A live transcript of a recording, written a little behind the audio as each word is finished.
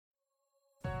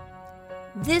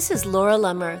This is Laura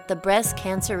Lummer, the Breast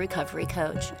Cancer Recovery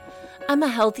Coach. I'm a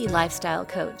healthy lifestyle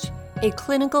coach, a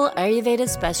clinical Ayurveda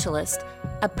specialist,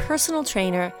 a personal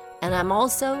trainer, and I'm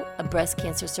also a breast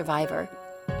cancer survivor.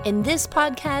 In this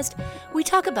podcast, we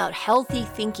talk about healthy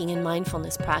thinking and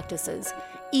mindfulness practices,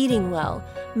 eating well,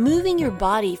 moving your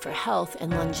body for health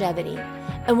and longevity,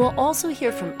 and we'll also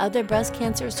hear from other breast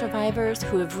cancer survivors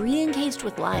who have re-engaged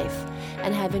with life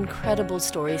and have incredible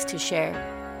stories to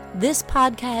share. This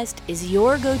podcast is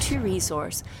your go-to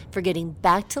resource for getting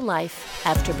back to life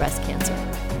after breast cancer.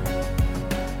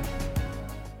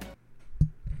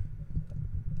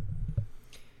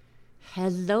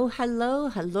 Hello,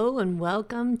 and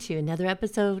welcome to another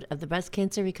episode of the Breast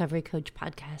Cancer Recovery Coach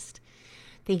podcast.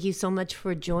 Thank you so much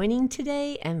for joining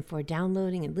today and for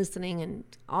downloading and listening and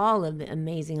all of the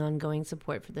amazing ongoing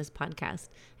support for this podcast.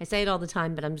 I say it all the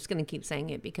time, but I'm just going to keep saying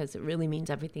it because it really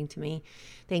means everything to me.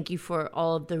 Thank you for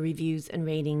all of the reviews and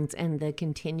ratings and the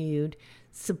continued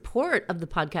support of the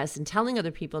podcast and telling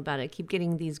other people about it. I keep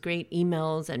getting these great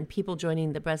emails and people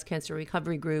joining the breast cancer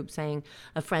recovery group saying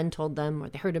a friend told them or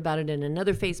they heard about it in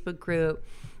another Facebook group.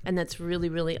 And that's really,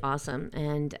 really awesome.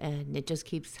 And it just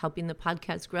keeps helping the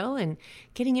podcast grow and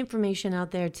getting information out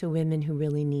there to women who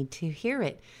really need to hear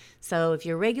it. So if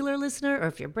you're a regular listener or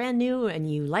if you're brand new and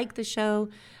you like the show,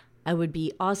 it would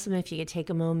be awesome if you could take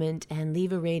a moment and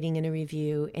leave a rating and a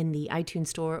review in the iTunes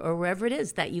store or wherever it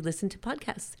is that you listen to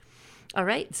podcasts. All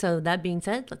right, so that being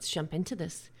said, let's jump into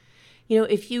this. You know,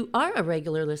 if you are a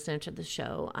regular listener to the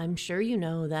show, I'm sure you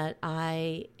know that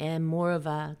I am more of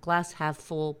a glass half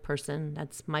full person.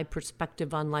 That's my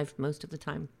perspective on life most of the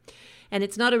time. And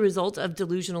it's not a result of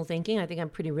delusional thinking. I think I'm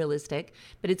pretty realistic,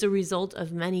 but it's a result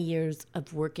of many years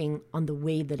of working on the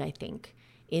way that I think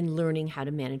in learning how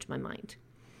to manage my mind.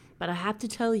 But I have to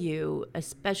tell you,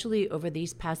 especially over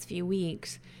these past few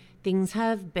weeks, things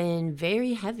have been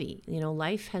very heavy. You know,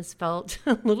 life has felt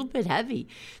a little bit heavy.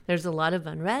 There's a lot of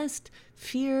unrest,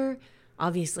 fear,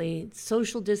 obviously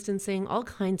social distancing, all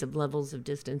kinds of levels of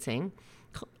distancing,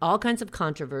 all kinds of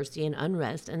controversy and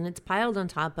unrest, and it's piled on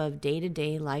top of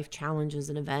day-to-day life challenges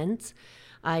and events.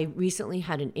 I recently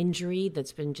had an injury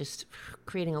that's been just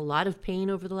creating a lot of pain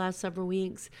over the last several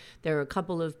weeks. There are a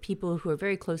couple of people who are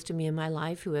very close to me in my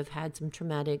life who have had some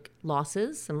traumatic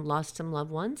losses, lost some loved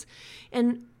ones.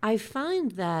 And I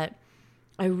find that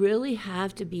I really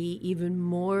have to be even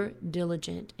more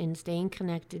diligent in staying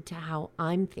connected to how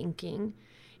I'm thinking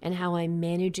and how I'm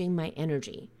managing my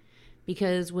energy.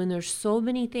 Because when there's so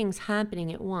many things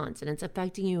happening at once and it's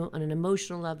affecting you on an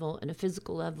emotional level and a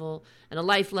physical level and a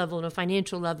life level and a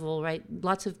financial level, right?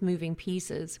 Lots of moving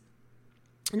pieces.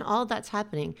 And all that's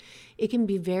happening, it can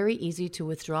be very easy to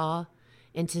withdraw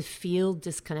and to feel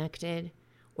disconnected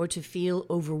or to feel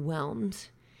overwhelmed.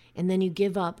 And then you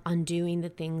give up on doing the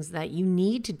things that you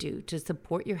need to do to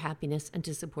support your happiness and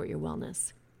to support your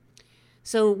wellness.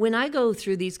 So when I go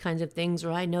through these kinds of things, or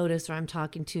I notice, or I'm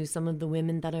talking to some of the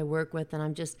women that I work with, and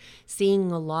I'm just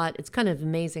seeing a lot, it's kind of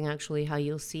amazing actually how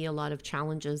you'll see a lot of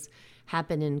challenges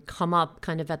happen and come up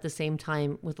kind of at the same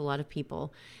time with a lot of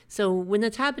people. So when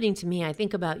that's happening to me, I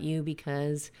think about you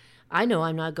because I know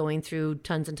I'm not going through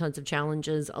tons and tons of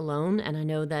challenges alone. And I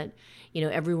know that, you know,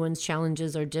 everyone's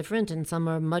challenges are different and some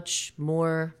are much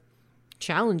more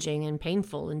challenging and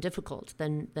painful and difficult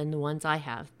than the ones I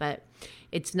have. But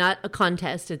it's not a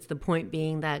contest. It's the point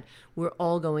being that we're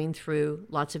all going through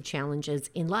lots of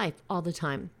challenges in life all the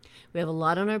time. We have a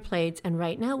lot on our plates. And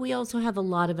right now we also have a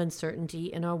lot of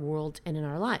uncertainty in our world and in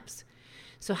our lives.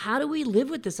 So how do we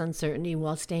live with this uncertainty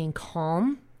while staying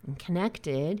calm and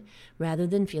connected rather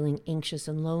than feeling anxious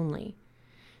and lonely?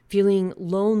 Feeling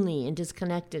lonely and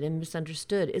disconnected and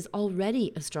misunderstood is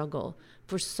already a struggle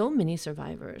for so many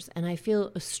survivors. And I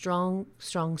feel a strong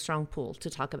pull to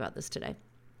talk about this today.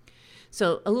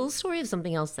 So a little story of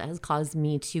something else that has caused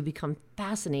me to become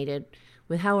fascinated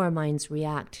with how our minds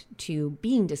react to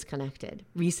being disconnected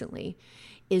recently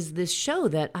is this show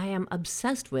that I am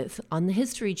obsessed with on the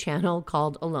History Channel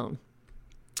called Alone.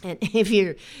 And if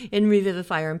you're in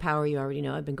Revivify or Empower, you already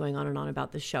know I've been going on and on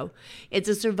about this show. It's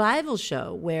a survival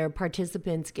show where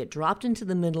participants get dropped into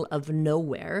the middle of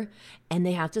nowhere and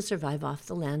they have to survive off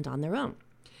the land on their own.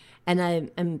 And I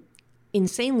am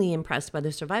insanely impressed by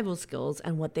their survival skills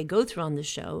and what they go through on the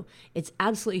show. It's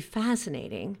absolutely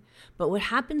fascinating. But what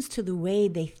happens to the way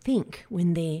they think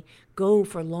when they go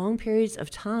for long periods of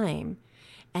time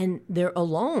and they're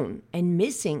alone and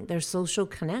missing their social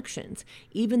connections,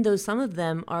 even though some of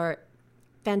them are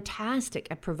fantastic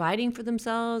at providing for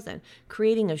themselves and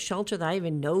creating a shelter that I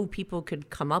even know people could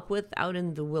come up with out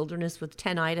in the wilderness with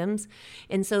 10 items.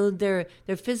 And so their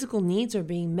physical needs are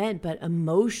being met, but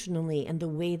emotionally and the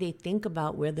way they think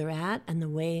about where they're at and the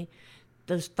way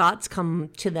those thoughts come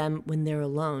to them when they're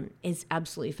alone is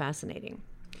absolutely fascinating.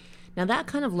 Now, that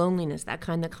kind of loneliness, that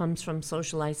kind that comes from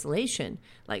social isolation,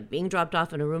 like being dropped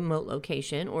off in a remote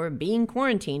location or being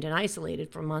quarantined and isolated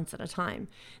for months at a time,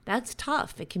 that's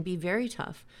tough. It can be very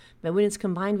tough. But when it's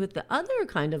combined with the other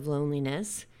kind of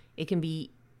loneliness, it can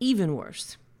be even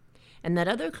worse. And that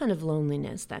other kind of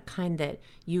loneliness, that kind that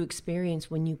you experience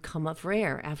when you come up for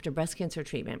air after breast cancer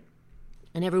treatment,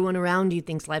 and everyone around you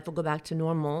thinks life will go back to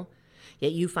normal,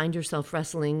 yet you find yourself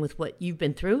wrestling with what you've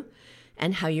been through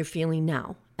and how you're feeling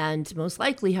now. And most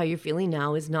likely how you're feeling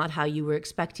now is not how you were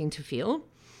expecting to feel.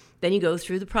 Then you go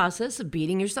through the process of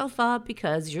beating yourself up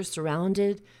because you're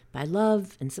surrounded by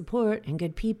love and support and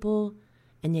good people,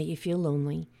 and yet you feel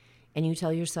lonely. And you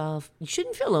tell yourself you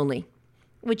shouldn't feel lonely,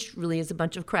 which really is a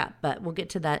bunch of crap, but we'll get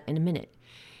to that in a minute.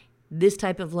 This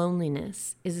type of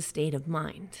loneliness is a state of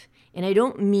mind. And I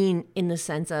don't mean in the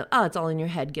sense of, oh, it's all in your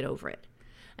head, get over it.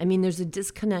 I mean, there's a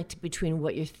disconnect between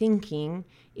what you're thinking,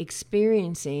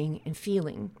 experiencing, and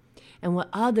feeling, and what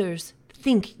others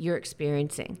think you're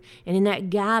experiencing. And in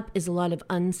that gap is a lot of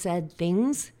unsaid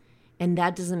things, and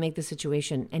that doesn't make the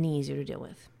situation any easier to deal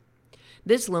with.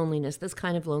 This loneliness, this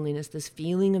kind of loneliness, this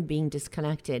feeling of being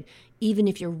disconnected, even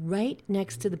if you're right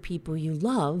next to the people you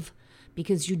love,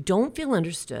 because you don't feel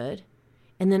understood,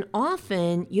 and then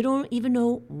often you don't even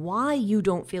know why you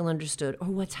don't feel understood or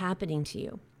what's happening to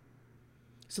you.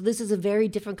 So this is a very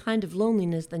different kind of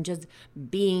loneliness than just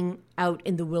being out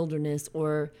in the wilderness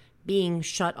or being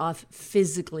shut off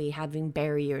physically, having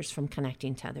barriers from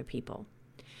connecting to other people.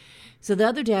 So the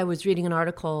other day I was reading an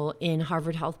article in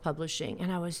Harvard Health Publishing, and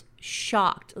I was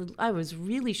shocked. I was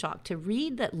really shocked to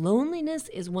read that loneliness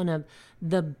is one of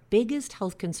the biggest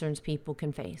health concerns people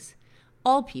can face.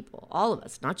 All people, all of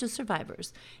us, not just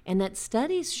survivors, and that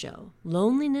studies show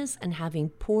loneliness and having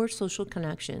poor social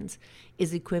connections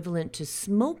is equivalent to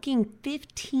smoking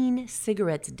 15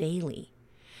 cigarettes daily.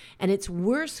 And it's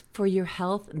worse for your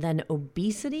health than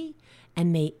obesity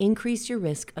and may increase your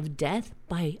risk of death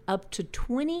by up to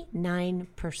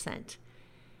 29%.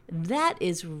 That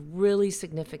is really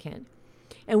significant.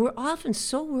 And we're often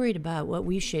so worried about what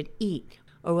we should eat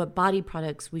or what body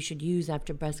products we should use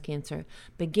after breast cancer,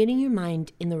 but getting your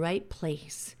mind in the right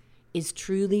place is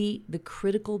truly the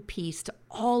critical piece to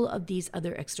all of these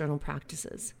other external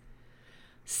practices.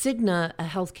 Cigna, a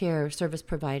healthcare service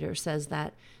provider, says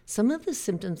that some of the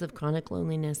symptoms of chronic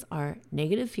loneliness are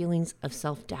negative feelings of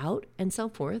self-doubt and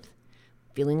self-worth,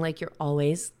 feeling like you're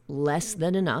always less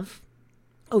than enough,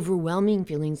 overwhelming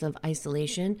feelings of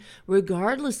isolation,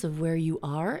 regardless of where you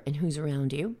are and who's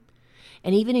around you,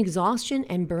 and even exhaustion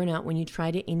and burnout when you try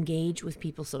to engage with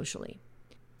people socially.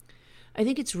 I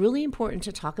think it's really important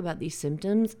to talk about these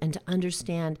symptoms and to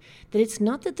understand that it's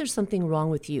not that there's something wrong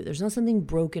with you. There's not something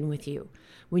broken with you.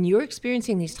 When you're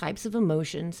experiencing these types of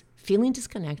emotions, feeling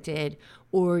disconnected,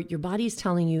 or your body's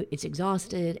telling you it's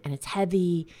exhausted and it's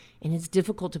heavy and it's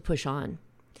difficult to push on,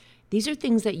 these are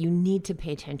things that you need to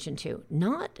pay attention to,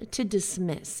 not to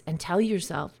dismiss and tell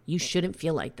yourself you shouldn't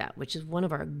feel like that, which is one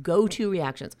of our go-to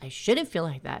reactions. I shouldn't feel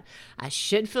like that. I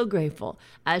should feel grateful.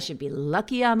 I should be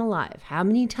lucky I'm alive. How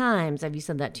many times have you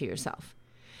said that to yourself?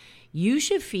 You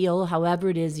should feel however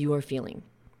it is you're feeling.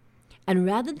 And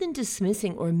rather than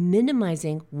dismissing or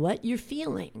minimizing what you're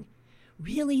feeling,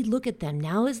 really look at them.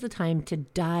 Now is the time to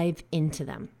dive into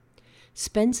them.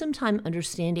 Spend some time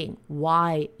understanding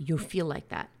why you feel like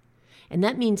that. And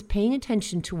that means paying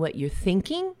attention to what you're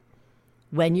thinking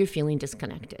when you're feeling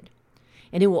disconnected.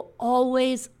 And it will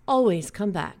always, always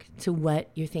come back to what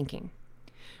you're thinking.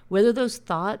 Whether those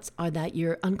thoughts are that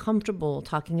you're uncomfortable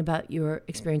talking about your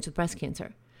experience with breast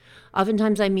cancer.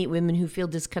 Oftentimes I meet women who feel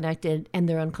disconnected and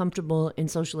they're uncomfortable in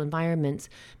social environments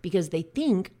because they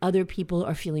think other people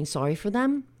are feeling sorry for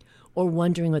them, or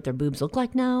wondering what their boobs look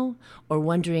like now, or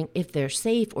wondering if they're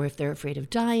safe or if they're afraid of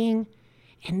dying.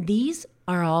 And these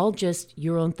are all just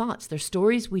your own thoughts. They're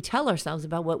stories we tell ourselves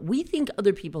about what we think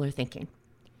other people are thinking.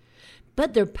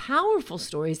 But they're powerful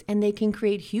stories, and they can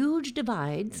create huge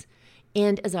divides.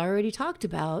 And as I already talked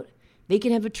about, they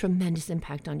can have a tremendous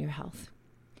impact on your health.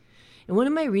 In one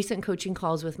of my recent coaching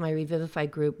calls with my Revivify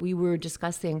group, we were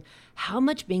discussing how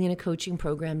much being in a coaching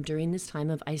program during this time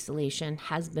of isolation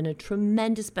has been a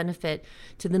tremendous benefit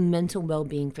to the mental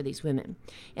well-being for these women.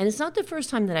 And it's not the first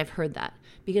time that I've heard that,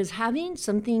 because having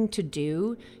something to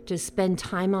do to spend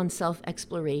time on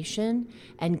self-exploration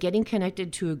and getting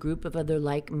connected to a group of other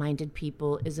like-minded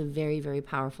people is a very, very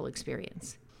powerful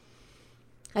experience.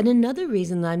 And another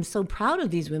reason that I'm so proud of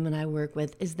these women I work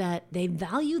with is that they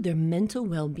value their mental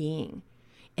well-being.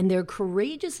 And they're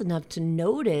courageous enough to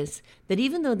notice that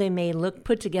even though they may look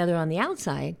put together on the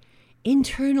outside,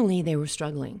 internally they were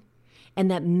struggling. And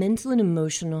that mental and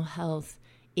emotional health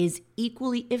is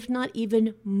equally, if not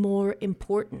even more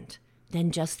important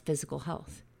than just physical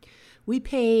health. We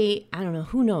pay, I don't know,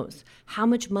 who knows, how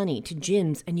much money to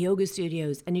gyms and yoga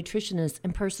studios and nutritionists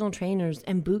and personal trainers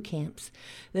and boot camps.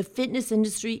 The fitness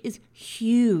industry is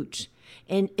huge.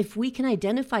 And if we can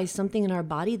identify something in our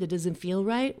body that doesn't feel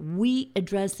right, we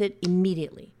address it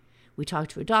immediately. We talk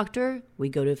to a doctor, we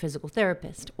go to a physical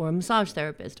therapist or a massage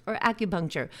therapist or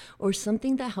acupuncture or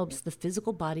something that helps the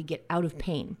physical body get out of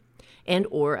pain and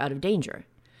or out of danger.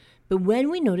 But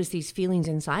when we notice these feelings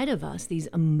inside of us, these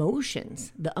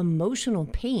emotions, the emotional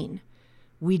pain,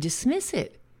 we dismiss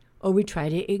it or we try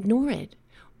to ignore it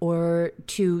or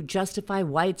to justify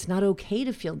why it's not okay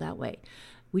to feel that way.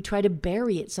 We try to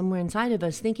bury it somewhere inside of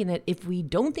us, thinking that if we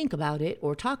don't think about it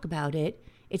or talk about it,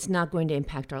 it's not going to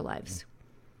impact our lives.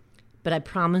 But I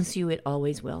promise you it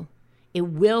always will. It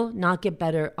will not get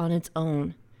better on its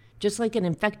own. Just like an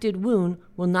infected wound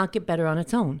will not get better on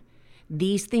its own.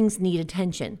 These things need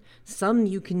attention. Some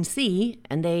you can see,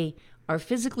 and they are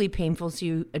physically painful, so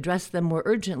you address them more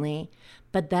urgently.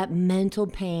 But that mental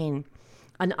pain,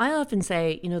 and I often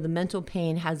say, the mental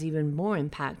pain has even more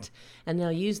impact. And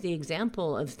I'll use the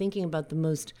example of thinking about the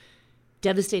most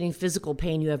devastating physical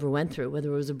pain you ever went through,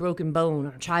 whether it was a broken bone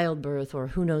or childbirth or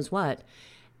who knows what.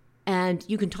 And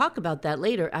you can talk about that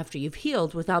later after you've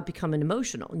healed without becoming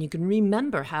emotional. And you can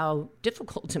remember how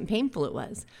difficult and painful it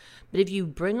was. But if you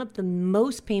bring up the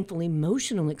most painful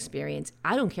emotional experience,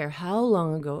 I don't care how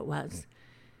long ago it was,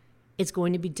 it's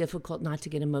going to be difficult not to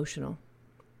get emotional,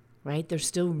 right? There's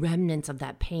still remnants of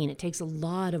that pain. It takes a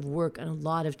lot of work and a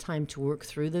lot of time to work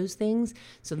through those things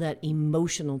so that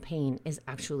emotional pain is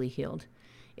actually healed.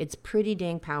 It's pretty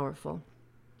dang powerful.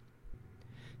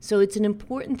 So it's an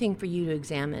important thing for you to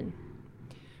examine.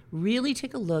 Really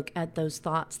take a look at those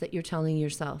thoughts that you're telling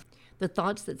yourself. The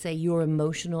thoughts that say your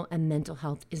emotional and mental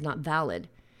health is not valid,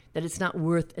 that it's not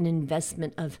worth an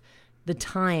investment of the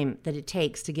time that it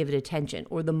takes to give it attention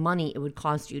or the money it would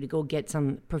cost you to go get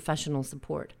some professional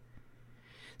support.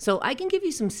 So I can give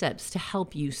you some steps to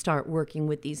help you start working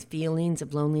with these feelings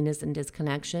of loneliness and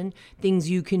disconnection, things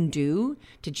you can do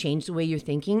to change the way you're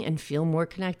thinking and feel more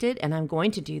connected, and I'm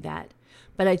going to do that.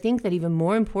 But I think that even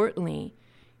more importantly,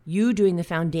 you doing the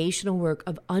foundational work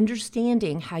of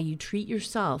understanding how you treat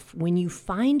yourself when you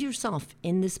find yourself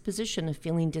in this position of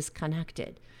feeling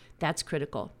disconnected, that's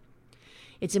critical.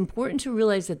 It's important to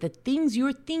realize that the things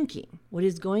you're thinking, what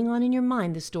is going on in your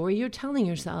mind, the story you're telling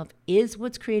yourself is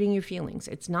what's creating your feelings.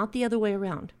 It's not the other way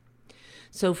around.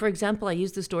 So for example, I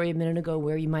used the story a minute ago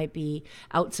where you might be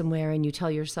out somewhere and you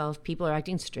tell yourself people are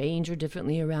acting strange or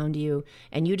differently around you,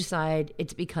 and you decide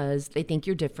it's because they think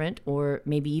you're different or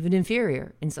maybe even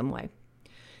inferior in some way.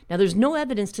 Now, there's no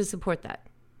evidence to support that.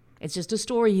 It's just a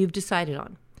story you've decided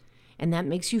on, and that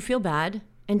makes you feel bad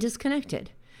and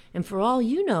disconnected. And for all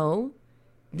you know,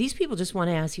 these people just want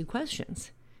to ask you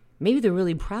questions. Maybe they're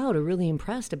really proud or really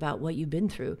impressed about what you've been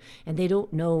through, and they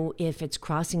don't know if it's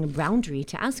crossing a boundary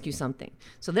to ask you something.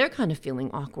 So they're kind of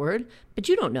feeling awkward, but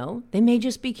you don't know. They may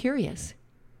just be curious.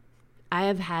 I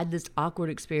have had this awkward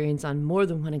experience on more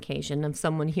than one occasion of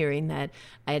someone hearing that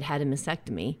I had had a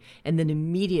mastectomy, and then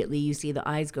immediately you see the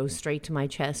eyes go straight to my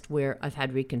chest where I've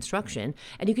had reconstruction,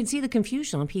 and you can see the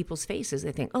confusion on people's faces.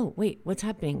 They think, oh, wait, what's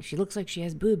happening? She looks like she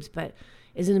has boobs, but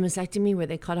is it a mastectomy where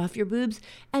they cut off your boobs?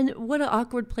 And what an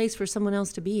awkward place for someone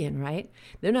else to be in, right?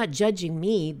 They're not judging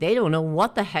me. They don't know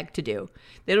what the heck to do.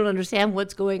 They don't understand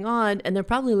what's going on. And they're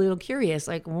probably a little curious,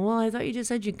 like, well, I thought you just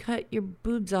said you cut your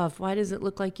boobs off. Why does it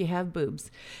look like you have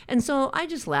boobs? And so I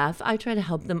just laugh. I try to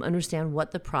help them understand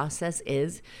what the process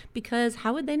is, because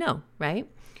how would they know, right?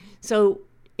 So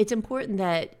it's important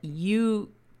that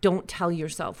you don't tell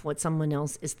yourself what someone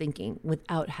else is thinking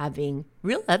without having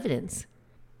real evidence.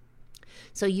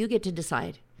 So you get to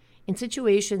decide. In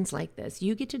situations like this,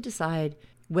 you get to decide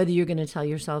whether you're going to tell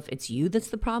yourself it's you that's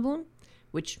the problem,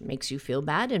 which makes you feel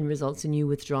bad and results in you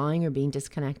withdrawing or being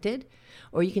disconnected,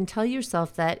 or you can tell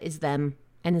yourself that it's them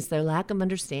and it's their lack of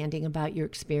understanding about your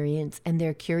experience and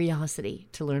their curiosity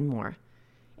to learn more.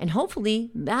 And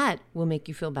hopefully that will make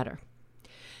you feel better.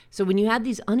 So when you have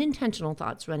these unintentional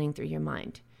thoughts running through your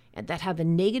mind and that have a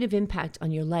negative impact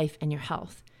on your life and your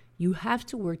health, you have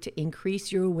to work to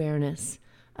increase your awareness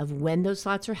of when those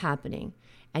thoughts are happening,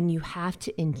 and you have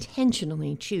to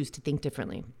intentionally choose to think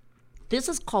differently. This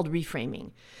is called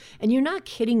reframing. And you're not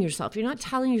kidding yourself. You're not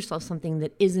telling yourself something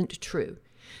that isn't true.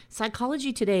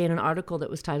 Psychology Today, in an article that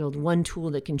was titled "One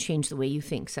Tool That Can Change the Way You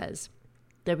Think," says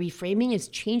that reframing is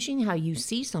changing how you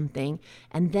see something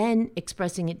and then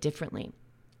expressing it differently.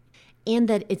 And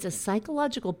that it's a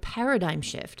psychological paradigm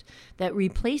shift that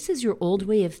replaces your old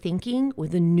way of thinking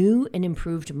with a new and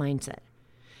improved mindset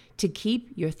to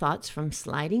keep your thoughts from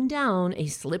sliding down a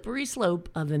slippery slope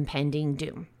of impending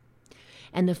doom.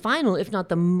 And the final, if not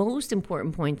the most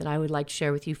important point that I would like to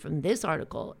share with you from this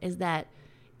article is that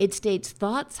it states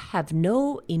thoughts have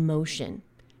no emotion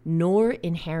nor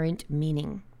inherent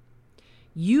meaning.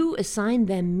 You assign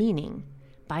them meaning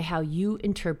by how you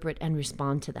interpret and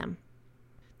respond to them.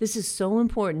 This is so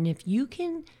important. If you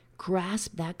can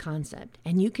grasp that concept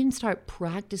and you can start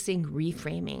practicing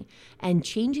reframing and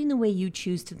changing the way you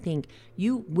choose to think,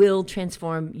 you will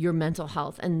transform your mental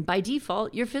health and by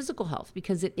default, your physical health,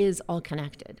 because it is all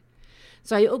connected.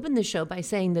 So I opened the show by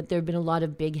saying that there have been a lot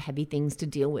of big, heavy things to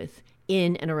deal with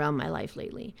in and around my life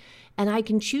lately. And I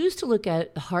can choose to look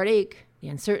at the heartache, the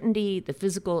uncertainty, the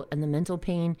physical and the mental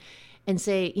pain and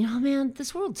say, man,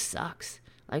 this world sucks.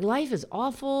 Like life is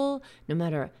awful. No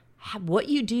matter what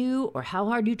you do or how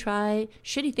hard you try,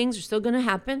 shitty things are still going to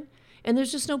happen. And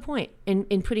there's just no point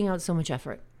in putting out so much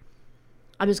effort.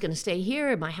 I'm just going to stay here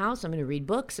at my house. I'm going to read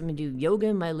books. I'm going to do yoga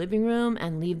in my living room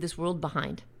and leave this world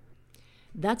behind.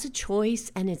 That's a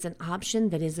choice and it's an option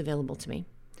that is available to me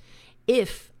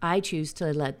if I choose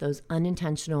to let those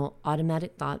unintentional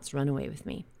automatic thoughts run away with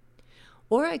me.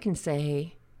 Or I can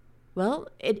say, well,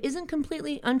 it isn't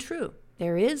completely untrue.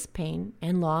 There is pain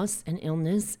and loss and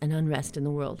illness and unrest in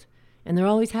the world, and there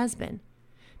always has been.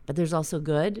 But there's also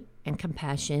good and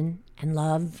compassion and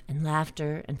love and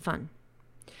laughter and fun.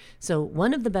 So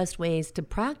one of the best ways to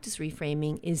practice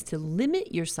reframing is to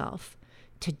limit yourself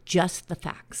to just the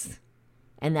facts.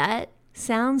 And that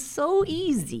sounds so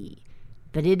easy,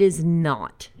 but it is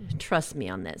not. Trust me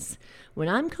on this. When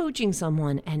I'm coaching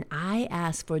someone and I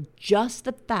ask for just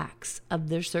the facts of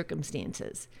their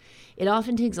circumstances, it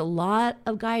often takes a lot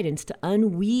of guidance to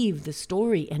unweave the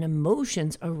story and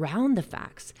emotions around the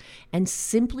facts and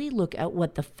simply look at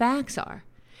what the facts are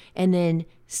and then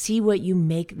see what you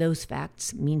make those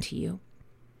facts mean to you.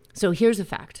 So here's a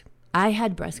fact. I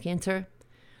had breast cancer.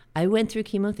 I went through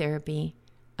chemotherapy.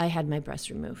 I had my breast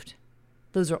removed.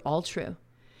 Those are all true.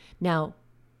 Now,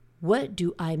 what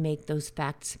do I make those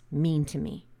facts mean to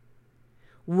me?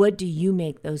 What do you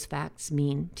make those facts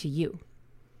mean to you?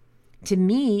 To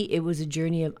me, it was a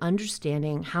journey of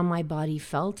understanding how my body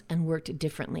felt and worked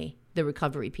differently, the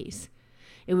recovery piece.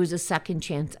 It was a second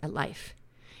chance at life.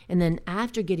 And then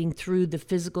after getting through the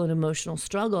physical and emotional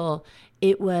struggle,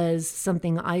 it was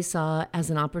something I saw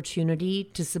as an opportunity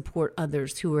to support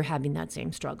others who were having that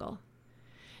same struggle.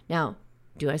 Now,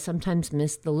 do I sometimes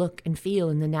miss the look and feel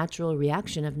and the natural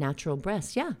reaction of natural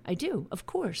breasts? Yeah, I do, of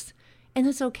course. And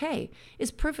that's okay.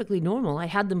 It's perfectly normal. I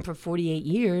had them for 48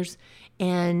 years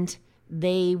and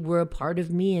they were a part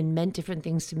of me and meant different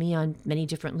things to me on many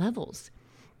different levels.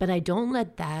 But I don't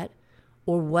let that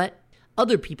or what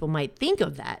other people might think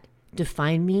of that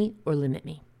define me or limit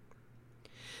me.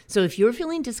 So if you're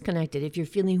feeling disconnected, if you're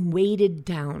feeling weighted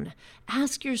down,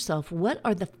 ask yourself, what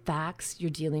are the facts you're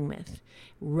dealing with?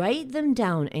 Write them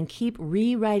down and keep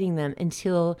rewriting them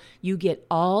until you get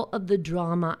all of the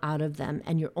drama out of them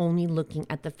and you're only looking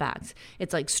at the facts.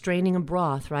 It's like straining a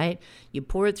broth, right? You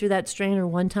pour it through that strainer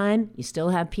one time, you still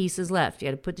have pieces left. You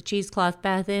got to put the cheesecloth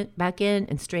back in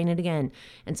and strain it again.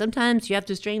 And sometimes you have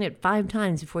to strain it 5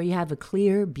 times before you have a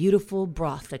clear, beautiful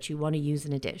broth that you want to use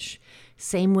in a dish.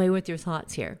 Same way with your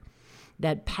thoughts here.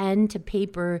 That pen to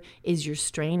paper is your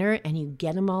strainer and you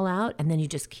get them all out and then you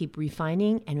just keep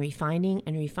refining and refining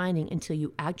and refining until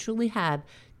you actually have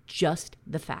just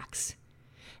the facts.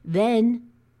 Then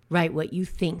write what you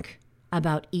think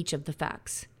about each of the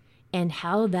facts and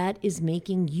how that is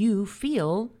making you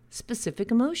feel specific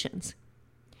emotions.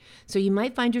 So you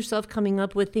might find yourself coming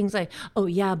up with things like, oh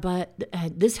yeah, but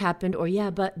this happened, or yeah,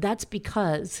 but that's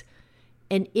because.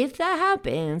 And if that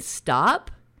happens, stop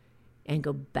and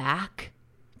go back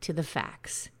to the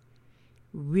facts.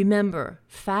 Remember,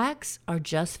 facts are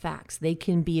just facts. They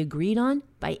can be agreed on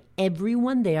by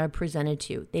everyone they are presented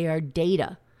to. They are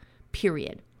data,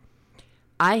 period.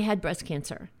 I had breast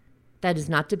cancer. That is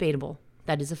not debatable.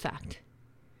 That is a fact.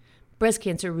 Breast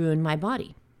cancer ruined my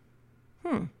body.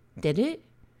 Did it?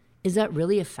 Is that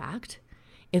really a fact?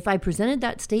 If I presented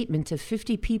that statement to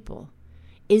 50 people,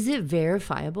 is it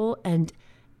verifiable and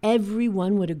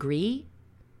everyone would agree?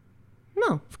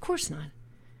 No, of course not.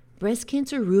 Breast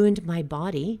cancer ruined my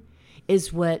body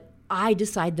is what I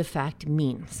decide the fact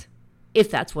means,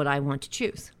 if that's what I want to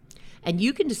choose. And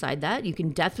you can decide that. You can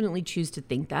definitely choose to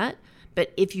think that.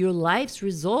 But if your life's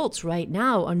results right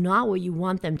now are not what you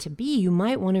want them to be, you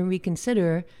might want to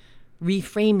reconsider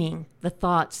reframing the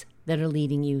thoughts that are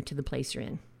leading you to the place you're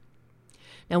in.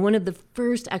 Now, one of the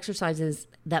first exercises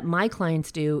that my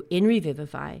clients do in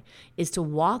Revivify is to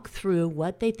walk through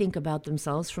what they think about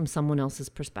themselves from someone else's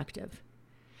perspective.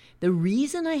 The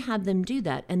reason I have them do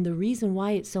that, and the reason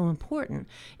why it's so important,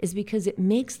 is because it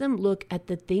makes them look at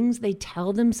the things they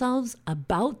tell themselves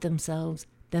about themselves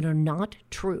that are not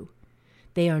true.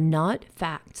 They are not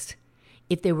facts.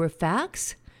 If they were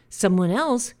facts, someone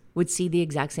else would see the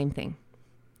exact same thing.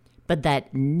 But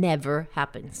that never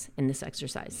happens in this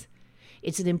exercise.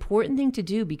 It's an important thing to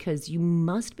do because you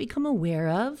must become aware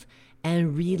of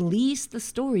and release the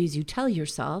stories you tell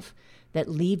yourself that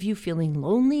leave you feeling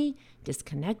lonely,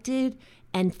 disconnected,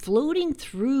 and floating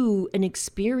through an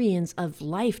experience of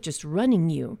life just running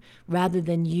you rather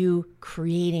than you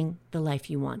creating the life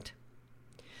you want.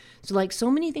 So like so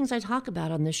many things I talk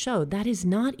about on this show, that is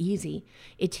not easy.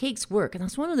 It takes work. And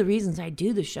that's one of the reasons I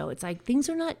do the show. It's like things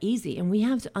are not easy. And we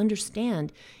have to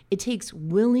understand it takes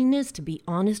willingness to be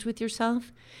honest with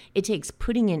yourself. It takes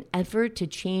putting in effort to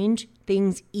change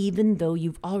things even though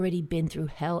you've already been through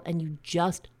hell and you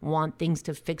just want things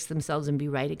to fix themselves and be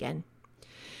right again.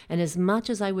 And as much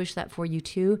as I wish that for you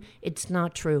too, it's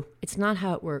not true. It's not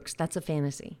how it works. That's a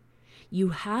fantasy. You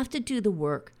have to do the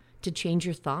work to change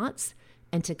your thoughts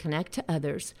and to connect to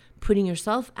others, putting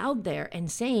yourself out there and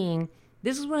saying,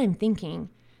 this is what I'm thinking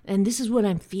and this is what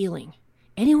I'm feeling.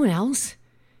 Anyone else?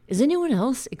 Is anyone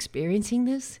else experiencing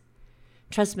this?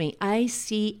 Trust me, I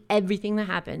see everything that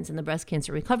happens in the Breast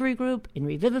Cancer Recovery Group, in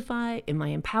Revivify, in my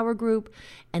Empower group,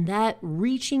 and that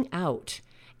reaching out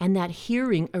and that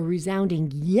hearing a resounding,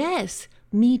 yes,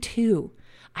 me too.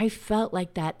 I felt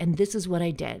like that and this is what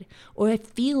I did. Or I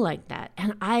feel like that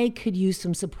and I could use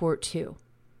some support too.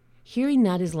 Hearing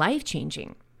that is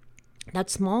life-changing. That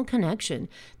small connection,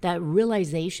 that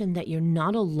realization that you're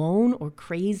not alone or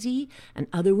crazy and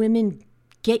other women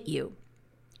get you.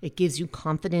 It gives you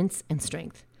confidence and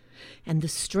strength. And the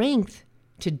strength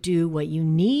to do what you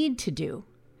need to do.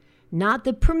 Not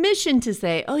the permission to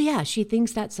say, oh yeah, she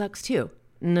thinks that sucks too.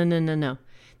 No.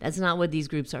 That's not what these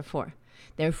groups are for.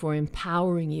 They're for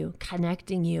empowering you,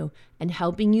 connecting you, and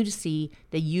helping you to see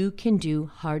that you can do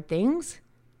hard things.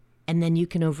 And then you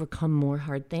can overcome more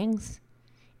hard things.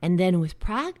 And then with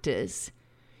practice,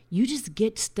 you just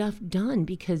get stuff done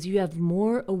because you have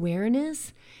more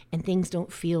awareness and things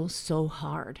don't feel so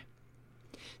hard.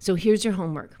 So here's your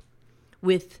homework.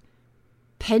 With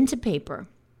pen to paper,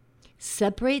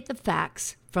 separate the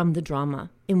facts from the drama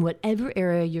in whatever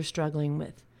area you're struggling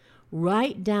with.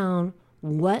 Write down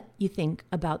what you think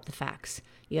about the facts.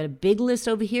 You got a big list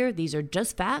over here. These are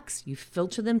just facts. You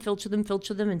filter them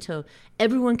until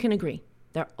everyone can agree.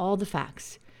 They're all the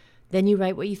facts. Then you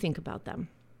write what you think about them.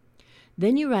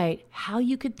 Then you write how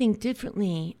you could think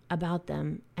differently about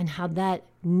them and how that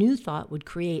new thought would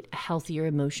create a healthier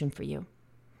emotion for you.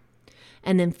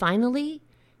 And then finally,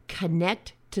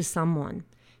 connect to someone.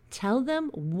 Tell them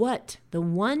what the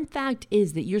one fact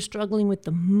is that you're struggling with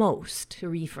the most to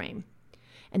reframe.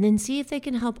 And then see if they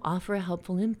can help offer a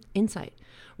helpful insight.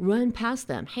 Run past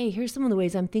them. Hey, here's some of the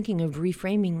ways I'm thinking of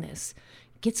reframing this.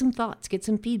 Get some thoughts, get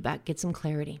some feedback, get some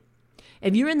clarity.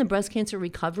 If you're in the Breast Cancer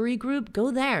Recovery Group, go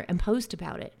there and post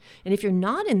about it. And if you're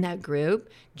not in that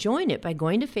group, join it by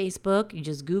going to Facebook. You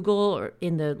just Google or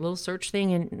in the little search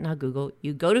thing, and not Google,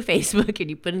 you go to Facebook and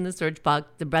you put in the search box,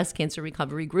 the Breast Cancer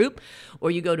Recovery Group, or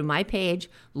you go to my page,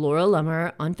 Laura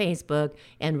Lummer on Facebook,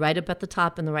 and right up at the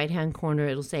top in the right-hand corner,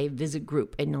 it'll say visit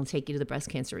group, and it'll take you to the Breast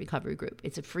Cancer Recovery Group.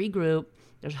 It's a free group.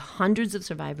 There's hundreds of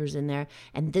survivors in there,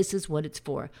 and this is what it's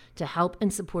for, to help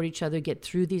and support each other get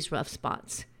through these rough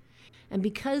spots. And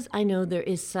because I know there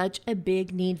is such a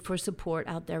big need for support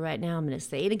out there right now, I'm going to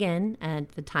say it again.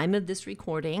 At the time of this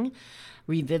recording,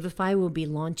 Revivify will be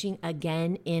launching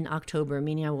again in October,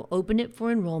 meaning I will open it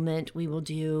for enrollment. We will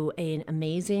do an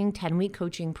amazing 10-week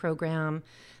coaching program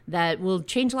that will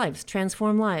change lives,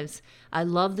 transform lives. I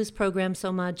love this program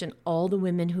so much and all the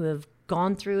women who have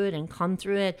gone through it and come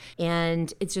through it.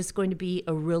 And it's just going to be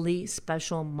a really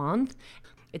special month.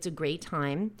 It's a great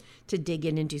time to dig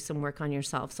in and do some work on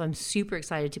yourself. So I'm super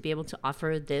excited to be able to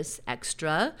offer this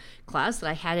extra class that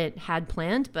I hadn't had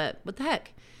planned, but what the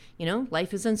heck? You know,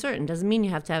 life is uncertain. Doesn't mean you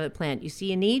have to have it planned. You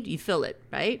see a need, you fill it,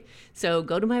 right? So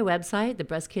go to my website,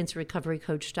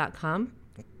 thebreastcancerrecoverycoach.com,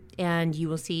 and you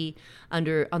will see on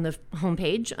the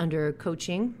homepage under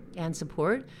coaching and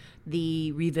support,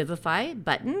 the Revivify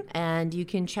button, and you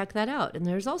can check that out. And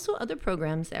there's also other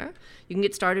programs there. You can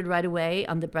get started right away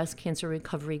on the Breast Cancer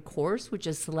Recovery course, which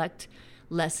is select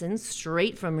lessons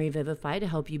straight from Revivify to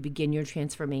help you begin your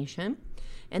transformation.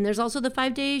 And there's also the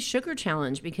 5-day sugar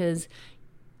challenge, because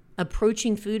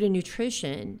approaching food and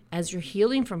nutrition as you're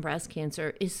healing from breast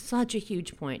cancer is such a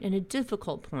huge point and a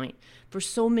difficult point for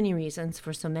so many reasons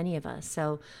for so many of us.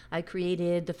 So I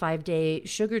created the 5-day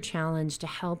sugar challenge to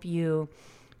help you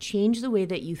change the way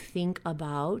that you think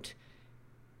about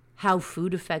how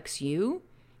food affects you,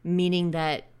 meaning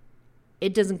that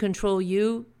it doesn't control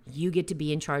you. You get to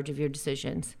be in charge of your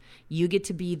decisions. You get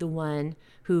to be the one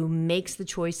who makes the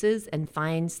choices and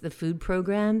finds the food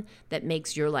program that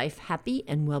makes your life happy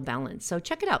and well balanced. So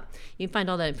check it out. You can find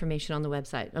all that information on the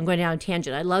website. I'm going down a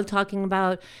tangent. I love talking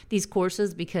about these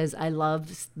courses because I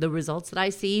love the results that I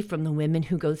see from the women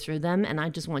who go through them, and I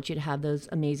just want you to have those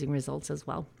amazing results as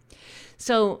well.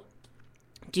 So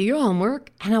do your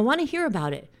homework, and I want to hear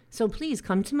about it. So please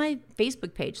come to my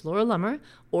Facebook page, Laura Lummer,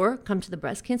 or come to the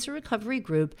Breast Cancer Recovery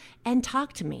Group and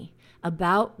talk to me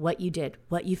about what you did,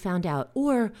 what you found out,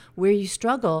 or where you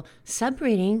struggle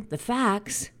separating the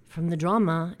facts from the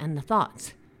drama and the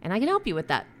thoughts. And I can help you with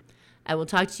that. I will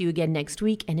talk to you again next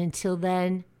week. And until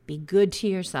then, be good to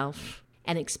yourself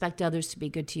and expect others to be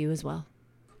good to you as well.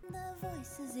 The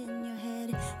voices in your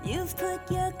head, you've put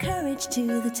your courage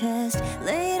to the test,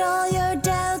 laid all your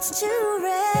doubts to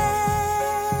rest.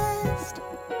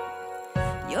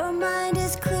 Your mind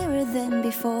is clearer than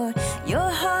before, your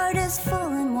heart is full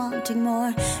and wanting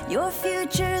more, your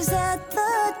future's at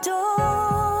the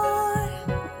door.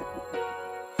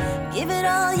 Give it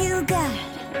all you got,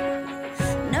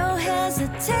 no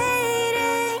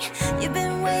hesitating, you've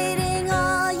been waiting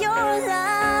all your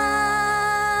life.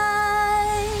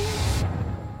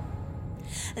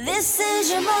 This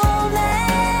is your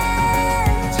moment.